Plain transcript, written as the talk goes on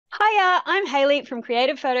Hiya, I'm Hayley from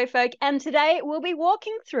Creative Photo Folk, and today we'll be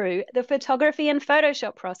walking through the photography and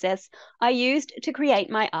Photoshop process I used to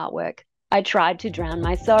create my artwork. I tried to drown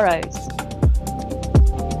my sorrows.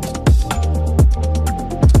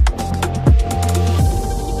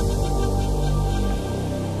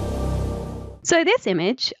 So this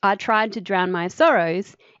image, I tried to drown my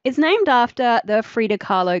sorrows, is named after the Frida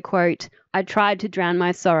Kahlo quote, "I tried to drown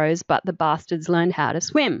my sorrows, but the bastards learned how to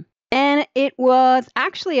swim." And it was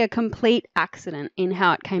actually a complete accident in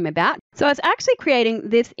how it came about. So I was actually creating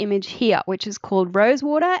this image here, which is called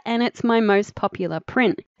Rosewater, and it's my most popular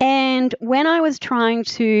print. And when I was trying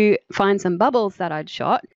to find some bubbles that I'd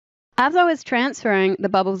shot, as I was transferring the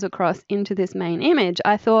bubbles across into this main image,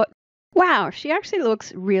 I thought, wow, she actually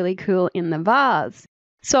looks really cool in the vase.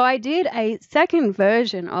 So I did a second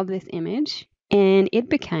version of this image, and it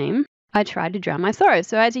became I tried to drown my sorrows.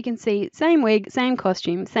 So as you can see, same wig, same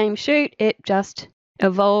costume, same shoot, it just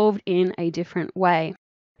evolved in a different way.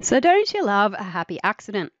 So don't you love a happy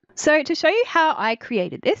accident? So to show you how I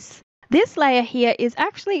created this layer here is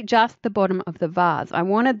actually just the bottom of the vase. I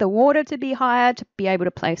wanted the water to be higher to be able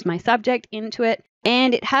to place my subject into it.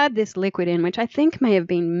 And it had this liquid in, which I think may have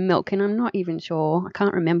been milk, and I'm not even sure. I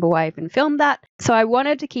can't remember why I even filmed that. So I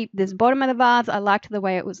wanted to keep this bottom of the vase. I liked the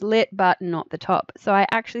way it was lit, but not the top. So I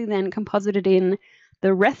actually then composited in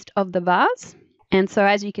the rest of the vase. And so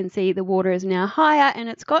as you can see, the water is now higher, and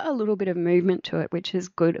it's got a little bit of movement to it, which is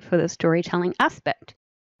good for the storytelling aspect.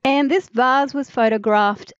 And this vase was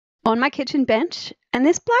photographed on my kitchen bench, and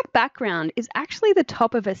this black background is actually the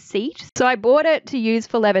top of a seat. So I bought it to use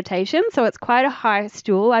for levitation, so it's quite a high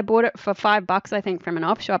stool. I bought it for $5, I think, from an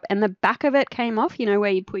op shop, and the back of it came off, you know,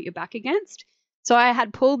 where you put your back against. So I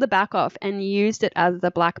had pulled the back off and used it as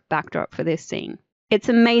the black backdrop for this scene. It's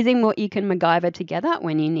amazing what you can MacGyver together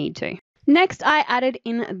when you need to. Next, I added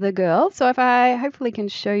in the girl. So if I hopefully can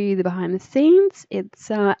show you the behind the scenes,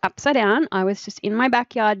 it's upside down. I was just in my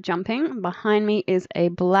backyard jumping. Behind me is a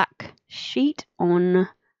black sheet on,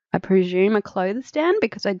 I presume, a clothes stand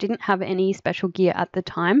because I didn't have any special gear at the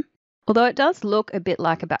time. Although it does look a bit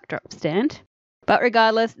like a backdrop stand. But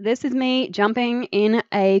regardless, this is me jumping in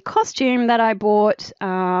a costume that I bought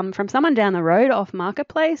from someone down the road off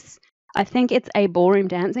Marketplace. I think it's a ballroom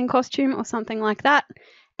dancing costume or something like that.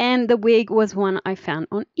 And the wig was one I found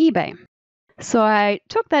on eBay. So I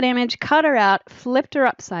took that image, cut her out, flipped her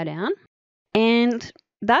upside down, and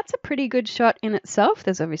that's a pretty good shot in itself.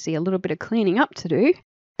 There's obviously a little bit of cleaning up to do,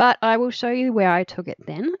 but I will show you where I took it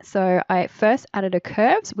then. So I first added a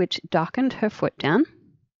curves, which darkened her foot down,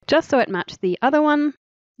 just so it matched the other one.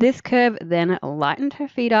 This curve then lightened her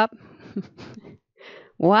feet up.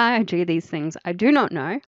 Why I do these things, I do not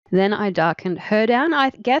know. Then I darkened her down. I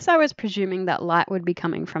guess I was presuming that light would be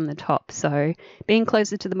coming from the top. So being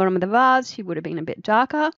closer to the bottom of the vase, she would have been a bit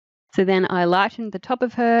darker. So then I lightened the top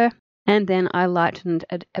of her, and then I lightened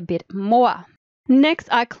it a bit more. Next,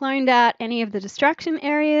 I cloned out any of the distraction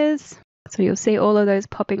areas. So you'll see all of those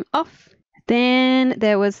popping off. Then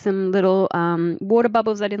there was some little water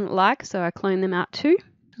bubbles I didn't like, so I cloned them out too.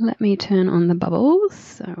 Let me turn on the bubbles.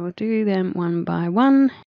 So we'll do them one by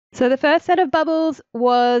one. So the first set of bubbles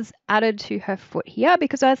was added to her foot here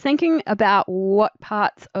because I was thinking about what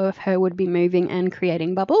parts of her would be moving and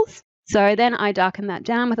creating bubbles. So then I darkened that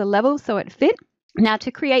down with a level so it fit. Now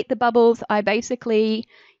to create the bubbles, I basically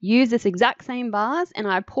used this exact same vase and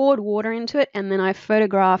I poured water into it, and then I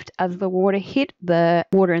photographed as the water hit the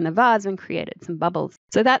water in the vase and created some bubbles.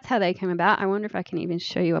 So that's how they came about. I wonder if I can even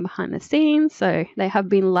show you a behind the scenes. So they have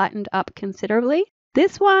been lightened up considerably.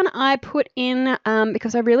 This one I put in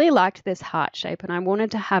because I really liked this heart shape and I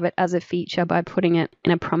wanted to have it as a feature by putting it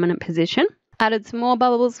in a prominent position. Added some more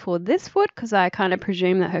bubbles for this foot because I kind of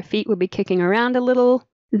presumed that her feet would be kicking around a little.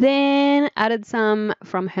 Then added some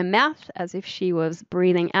from her mouth as if she was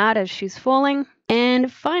breathing out as she's falling. And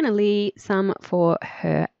finally some for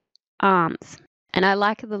her arms. And I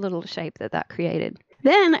like the little shape that created.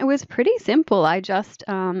 Then it was pretty simple. I just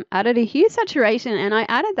added a hue saturation, and I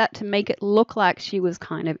added that to make it look like she was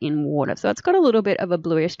kind of in water. So it's got a little bit of a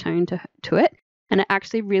bluish tone to it, and it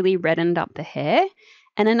actually really reddened up the hair.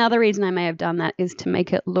 And another reason I may have done that is to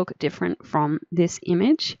make it look different from this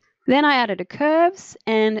image. Then I added a curves,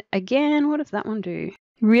 and again, what does that one do?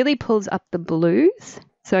 Really pulls up the blues.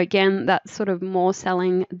 So again, that's sort of more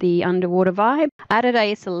selling the underwater vibe. Added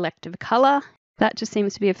a selective color. That just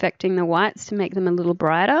seems to be affecting the whites to make them a little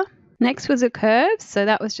brighter. Next was a curve, so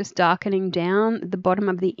that was just darkening down the bottom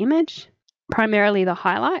of the image, primarily the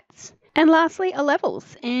highlights. And lastly, a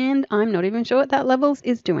levels, and I'm not even sure what that levels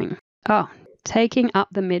is doing. Oh, taking up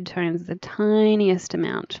the midtones the tiniest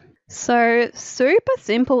amount. So super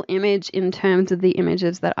simple image in terms of the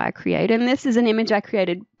images that I create. And this is an image I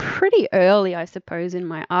created pretty early, I suppose, in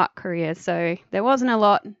my art career. So there wasn't a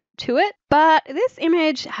lot to it. But this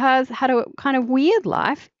image has had a kind of weird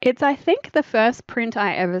life. It's, I think, the first print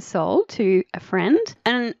I ever sold to a friend.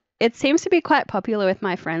 And it seems to be quite popular with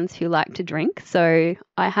my friends who like to drink. So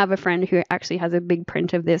I have a friend who actually has a big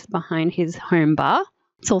print of this behind his home bar.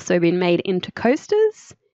 It's also been made into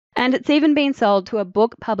coasters. And it's even been sold to a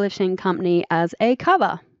book publishing company as a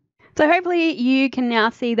cover. So hopefully you can now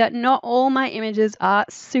see that not all my images are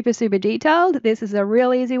super, super detailed. This is a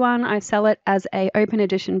real easy one. I sell it as a open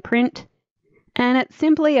edition print. And it's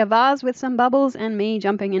simply a vase with some bubbles and me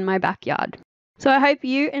jumping in my backyard. So I hope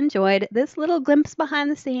you enjoyed this little glimpse behind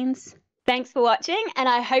the scenes. Thanks for watching, and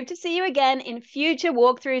I hope to see you again in future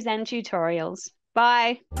walkthroughs and tutorials.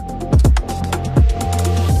 Bye!